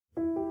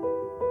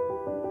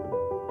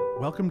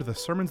Welcome to the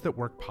Sermons That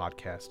Work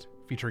podcast,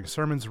 featuring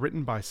sermons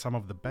written by some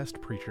of the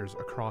best preachers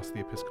across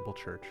the Episcopal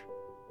Church.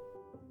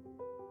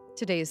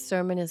 Today's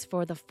sermon is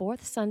for the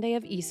fourth Sunday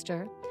of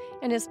Easter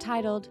and is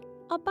titled,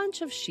 A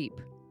Bunch of Sheep.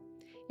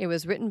 It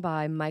was written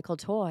by Michael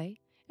Toy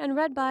and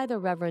read by the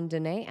Reverend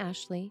Danae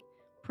Ashley,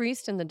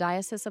 priest in the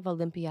Diocese of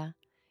Olympia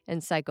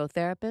and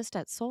psychotherapist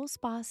at Soul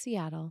Spa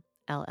Seattle,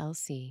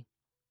 LLC.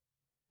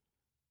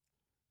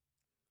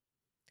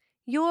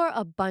 You're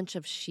a bunch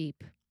of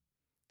sheep.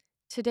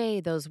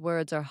 Today, those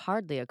words are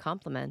hardly a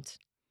compliment.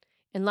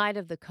 In light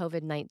of the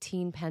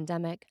COVID-19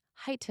 pandemic,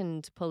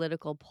 heightened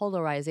political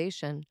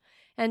polarization,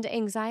 and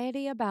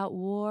anxiety about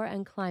war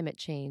and climate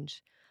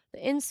change,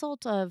 the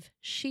insult of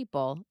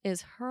sheeple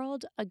is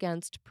hurled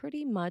against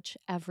pretty much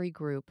every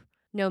group,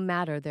 no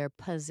matter their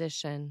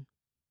position.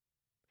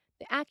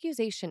 The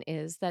accusation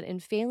is that in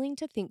failing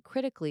to think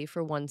critically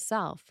for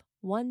oneself,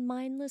 one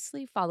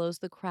mindlessly follows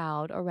the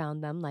crowd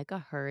around them like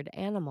a herd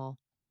animal.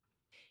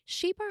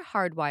 Sheep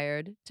are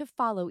hardwired to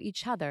follow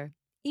each other,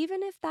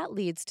 even if that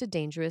leads to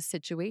dangerous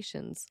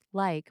situations,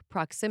 like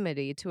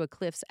proximity to a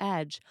cliff's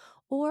edge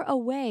or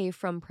away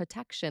from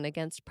protection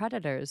against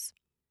predators.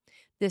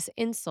 This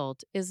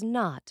insult is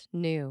not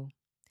new.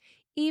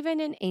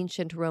 Even in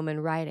ancient Roman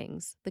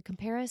writings, the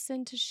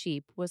comparison to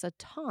sheep was a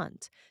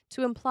taunt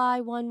to imply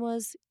one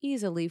was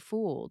easily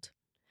fooled.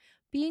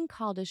 Being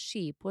called a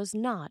sheep was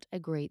not a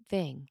great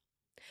thing.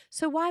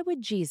 So why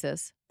would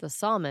Jesus, the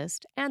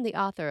psalmist, and the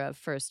author of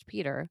 1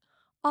 Peter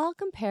all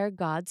compare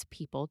God's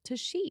people to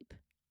sheep?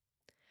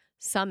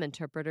 Some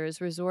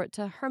interpreters resort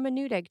to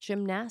hermeneutic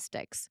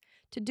gymnastics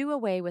to do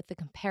away with the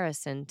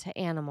comparison to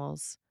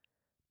animals.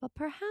 But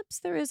perhaps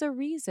there is a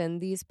reason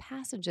these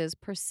passages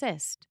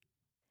persist,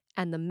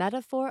 and the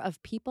metaphor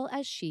of people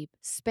as sheep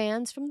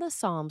spans from the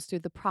Psalms through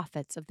the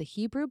prophets of the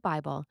Hebrew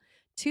Bible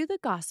to the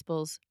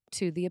Gospels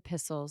to the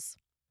Epistles.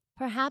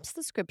 Perhaps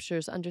the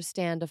Scriptures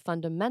understand a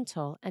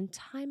fundamental and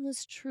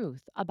timeless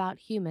truth about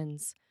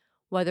humans.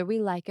 Whether we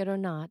like it or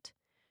not,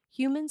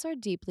 humans are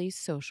deeply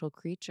social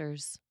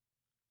creatures.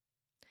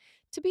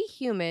 To be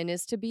human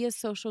is to be a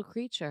social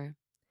creature.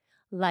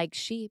 Like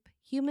sheep,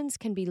 humans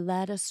can be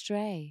led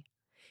astray.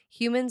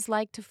 Humans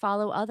like to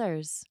follow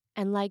others,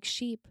 and like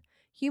sheep,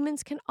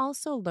 humans can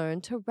also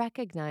learn to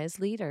recognize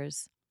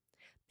leaders.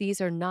 These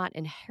are not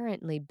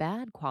inherently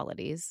bad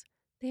qualities.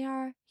 They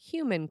are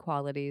human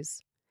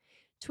qualities.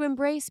 To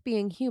embrace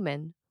being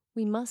human,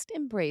 we must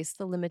embrace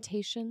the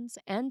limitations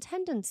and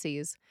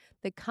tendencies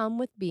that come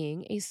with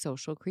being a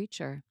social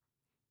creature.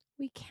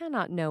 We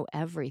cannot know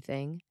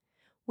everything.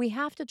 We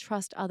have to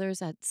trust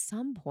others at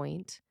some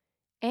point,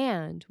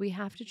 and we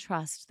have to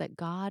trust that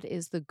God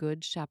is the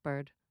Good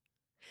Shepherd.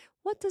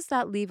 What does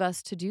that leave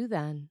us to do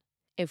then?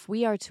 If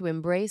we are to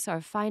embrace our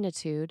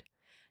finitude,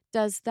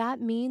 does that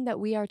mean that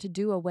we are to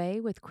do away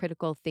with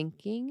critical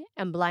thinking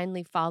and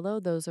blindly follow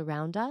those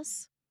around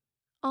us?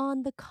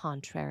 On the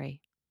contrary.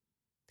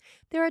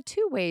 There are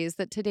two ways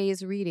that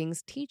today's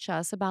readings teach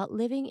us about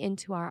living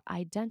into our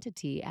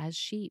identity as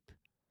sheep.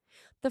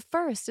 The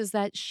first is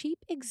that sheep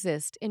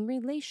exist in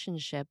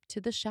relationship to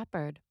the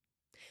shepherd.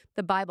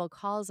 The Bible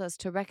calls us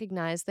to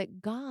recognize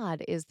that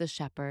God is the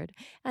shepherd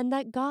and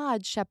that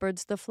God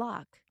shepherds the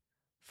flock.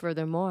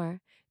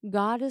 Furthermore,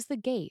 God is the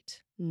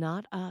gate,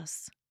 not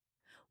us.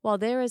 While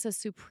there is a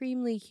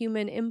supremely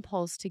human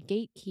impulse to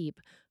gatekeep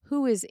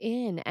who is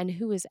in and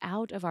who is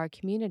out of our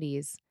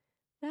communities,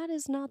 that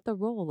is not the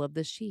role of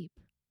the sheep.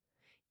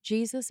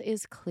 Jesus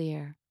is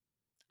clear.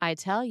 I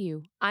tell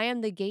you, I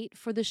am the gate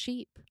for the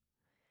sheep.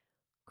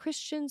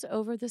 Christians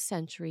over the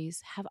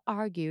centuries have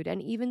argued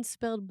and even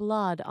spilled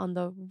blood on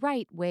the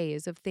right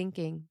ways of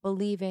thinking,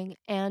 believing,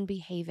 and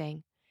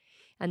behaving.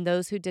 And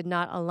those who did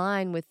not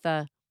align with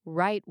the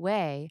right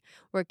way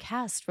were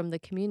cast from the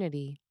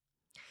community.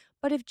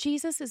 But if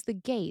Jesus is the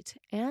gate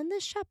and the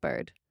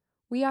shepherd,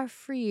 we are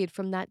freed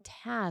from that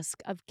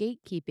task of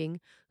gatekeeping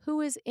who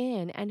is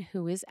in and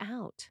who is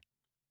out.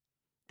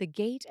 The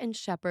gate and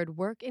shepherd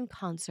work in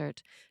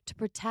concert to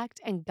protect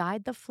and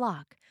guide the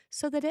flock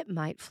so that it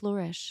might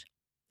flourish.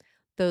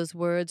 Those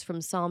words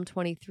from Psalm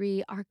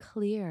 23 are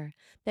clear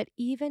that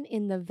even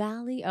in the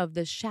valley of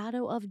the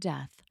shadow of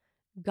death,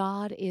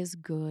 God is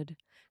good,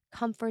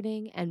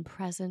 comforting and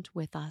present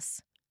with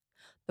us.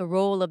 The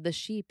role of the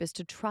sheep is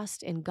to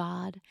trust in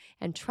God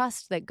and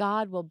trust that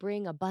God will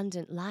bring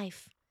abundant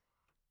life.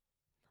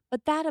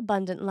 But that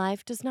abundant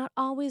life does not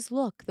always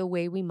look the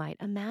way we might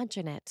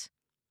imagine it.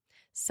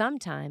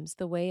 Sometimes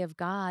the way of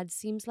God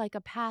seems like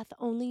a path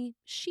only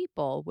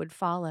sheeple would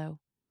follow.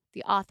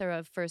 The author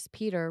of 1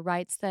 Peter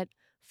writes that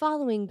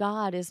following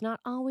God is not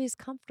always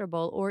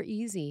comfortable or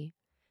easy.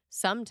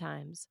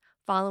 Sometimes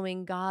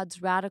following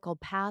God's radical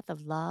path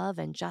of love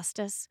and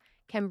justice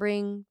can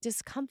bring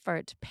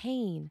discomfort,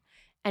 pain,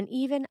 and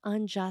even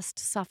unjust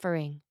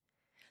suffering.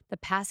 The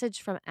passage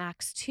from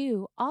Acts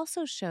 2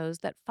 also shows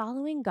that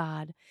following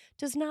God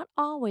does not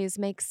always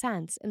make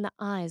sense in the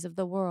eyes of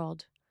the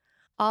world.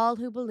 All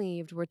who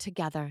believed were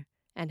together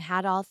and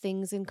had all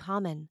things in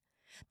common.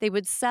 They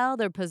would sell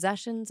their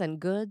possessions and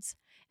goods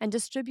and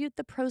distribute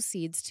the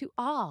proceeds to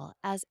all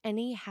as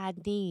any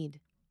had need.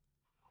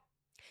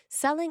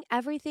 Selling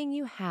everything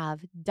you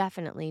have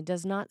definitely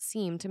does not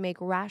seem to make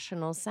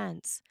rational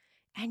sense.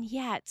 And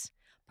yet,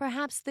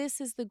 perhaps this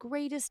is the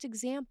greatest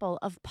example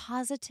of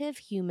positive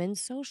human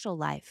social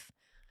life.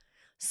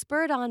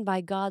 Spurred on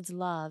by God's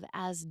love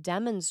as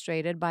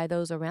demonstrated by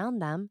those around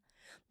them,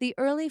 the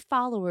early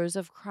followers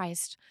of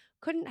Christ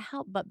couldn't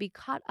help but be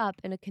caught up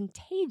in a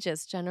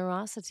contagious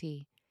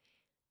generosity.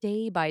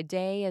 Day by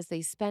day, as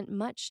they spent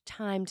much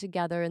time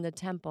together in the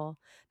temple,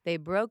 they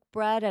broke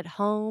bread at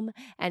home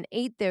and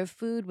ate their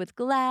food with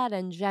glad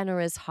and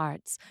generous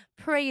hearts,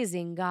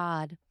 praising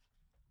God.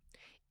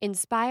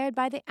 Inspired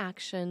by the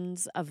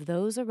actions of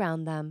those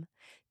around them,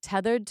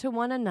 tethered to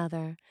one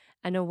another,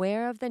 and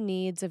aware of the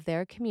needs of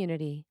their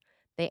community,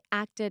 they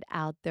acted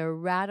out their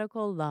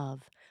radical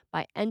love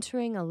by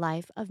entering a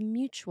life of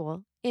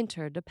mutual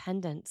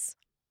interdependence.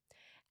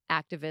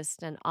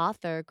 Activist and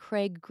author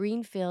Craig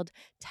Greenfield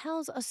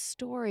tells a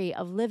story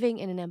of living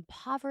in an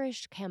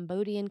impoverished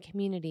Cambodian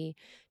community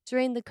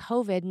during the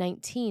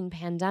COVID-19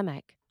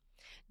 pandemic.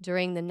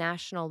 During the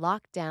national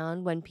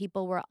lockdown, when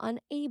people were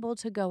unable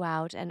to go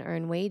out and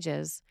earn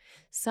wages,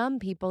 some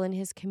people in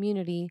his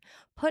community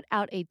put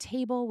out a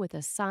table with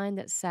a sign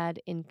that said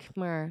in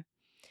Khmer,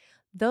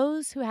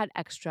 "Those who had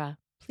extra,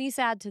 please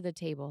add to the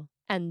table,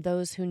 and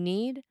those who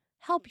need,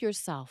 help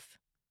yourself."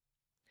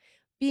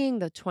 Being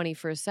the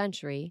 21st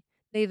century,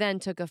 they then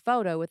took a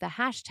photo with a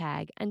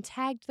hashtag and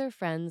tagged their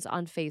friends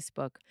on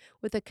Facebook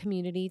with a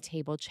community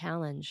table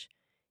challenge.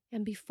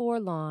 And before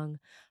long,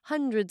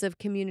 hundreds of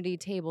community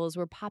tables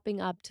were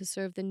popping up to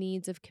serve the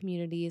needs of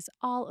communities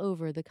all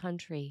over the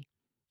country.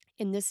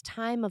 In this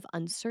time of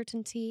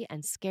uncertainty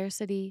and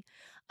scarcity,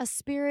 a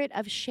spirit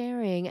of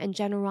sharing and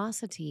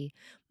generosity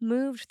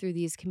moved through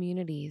these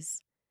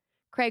communities.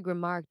 Craig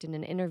remarked in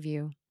an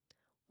interview,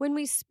 "When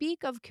we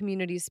speak of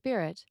community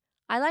spirit,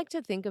 I like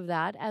to think of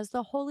that as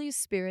the Holy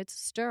Spirit's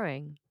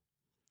stirring."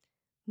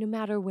 No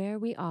matter where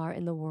we are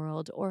in the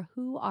world or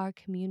who our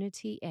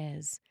community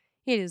is,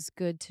 it is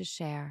good to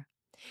share.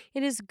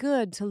 It is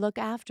good to look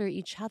after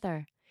each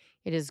other.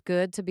 It is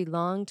good to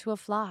belong to a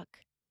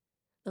flock.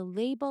 The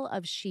label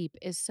of sheep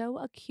is so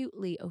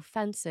acutely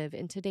offensive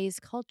in today's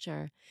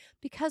culture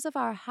because of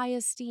our high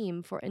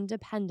esteem for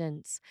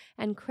independence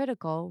and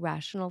critical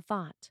rational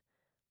thought.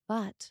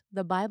 But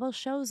the Bible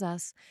shows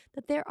us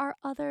that there are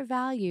other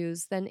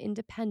values than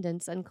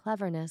independence and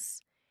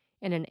cleverness.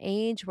 In an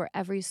age where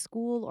every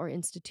school or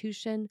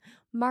institution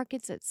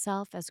markets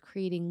itself as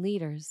creating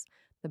leaders,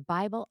 the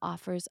Bible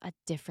offers a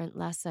different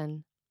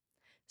lesson.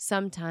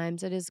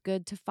 Sometimes it is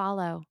good to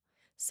follow.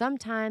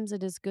 Sometimes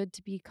it is good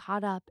to be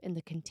caught up in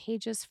the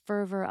contagious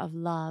fervor of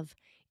love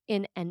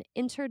in an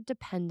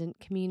interdependent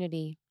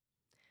community.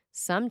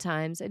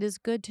 Sometimes it is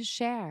good to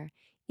share,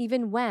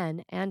 even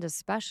when, and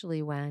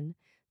especially when,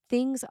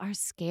 things are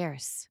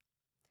scarce.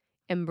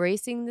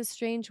 Embracing the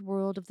strange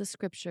world of the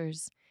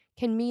scriptures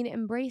can mean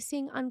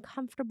embracing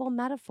uncomfortable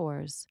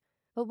metaphors.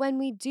 But when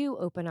we do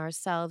open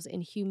ourselves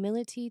in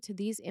humility to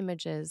these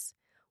images,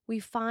 we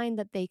find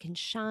that they can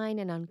shine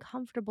an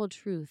uncomfortable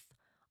truth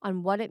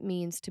on what it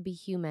means to be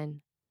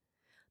human.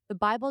 The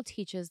Bible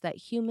teaches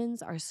that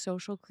humans are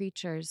social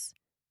creatures.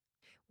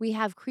 We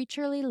have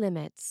creaturely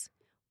limits.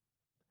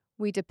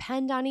 We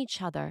depend on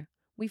each other.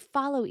 We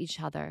follow each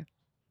other.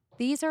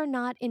 These are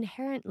not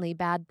inherently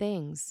bad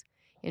things.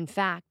 In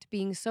fact,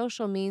 being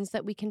social means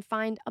that we can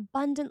find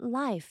abundant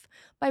life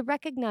by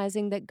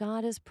recognizing that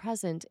God is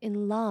present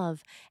in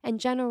love and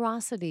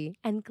generosity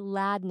and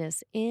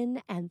gladness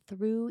in and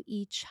through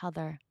each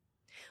other.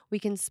 We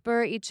can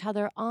spur each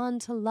other on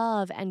to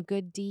love and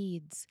good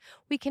deeds.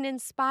 We can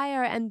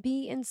inspire and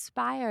be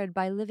inspired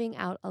by living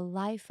out a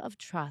life of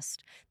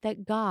trust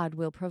that God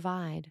will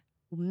provide.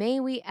 May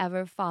we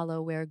ever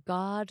follow where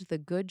God, the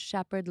Good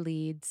Shepherd,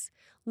 leads,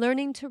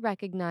 learning to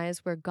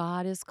recognize where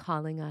God is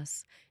calling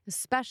us,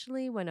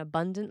 especially when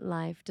abundant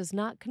life does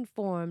not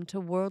conform to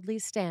worldly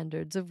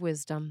standards of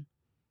wisdom.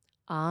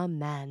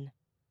 Amen.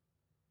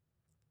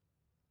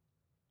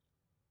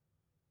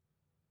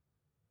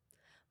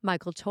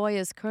 Michael Choi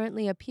is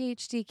currently a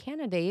PhD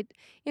candidate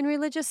in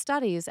religious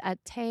studies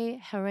at Te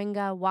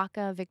Herenga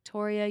Waka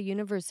Victoria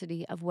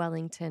University of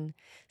Wellington,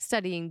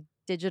 studying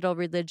digital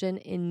religion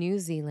in New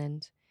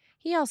Zealand.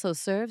 He also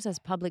serves as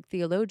public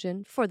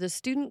theologian for the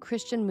student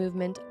Christian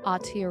movement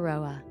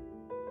Aotearoa.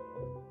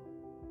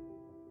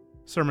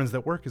 Sermons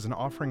That Work is an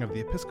offering of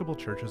the Episcopal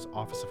Church's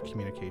Office of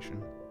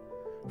Communication.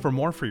 For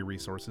more free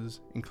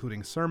resources,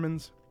 including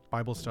sermons,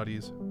 Bible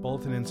studies,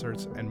 bulletin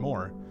inserts, and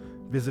more,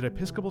 visit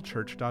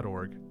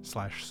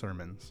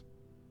episcopalchurch.org/sermons.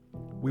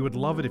 We would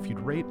love it if you'd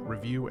rate,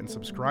 review, and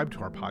subscribe to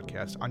our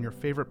podcast on your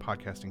favorite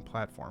podcasting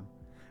platform.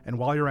 And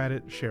while you're at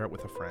it, share it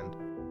with a friend.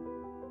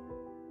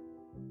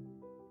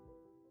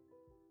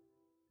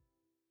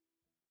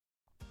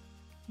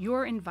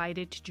 You're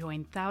invited to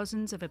join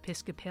thousands of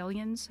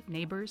Episcopalians,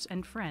 neighbors,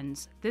 and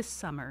friends this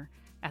summer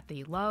at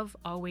the Love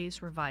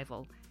Always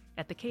Revival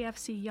at the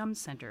KFC Yum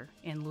Center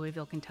in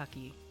Louisville,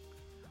 Kentucky.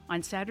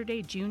 On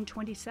Saturday, June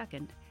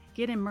 22nd,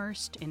 Get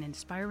immersed in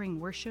inspiring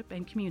worship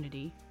and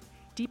community,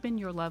 deepen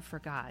your love for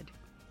God,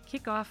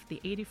 kick off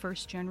the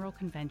 81st General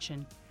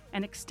Convention,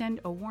 and extend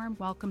a warm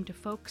welcome to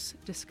folks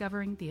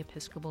discovering the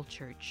Episcopal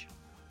Church.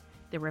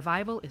 The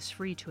revival is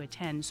free to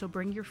attend, so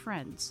bring your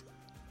friends.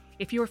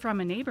 If you're from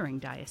a neighboring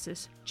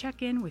diocese,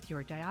 check in with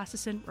your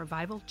diocesan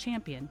revival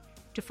champion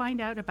to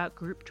find out about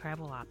group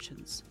travel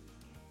options.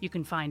 You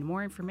can find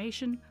more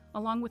information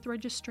along with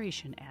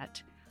registration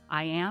at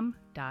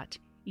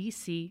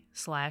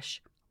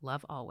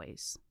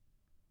iam.ec/lovealways.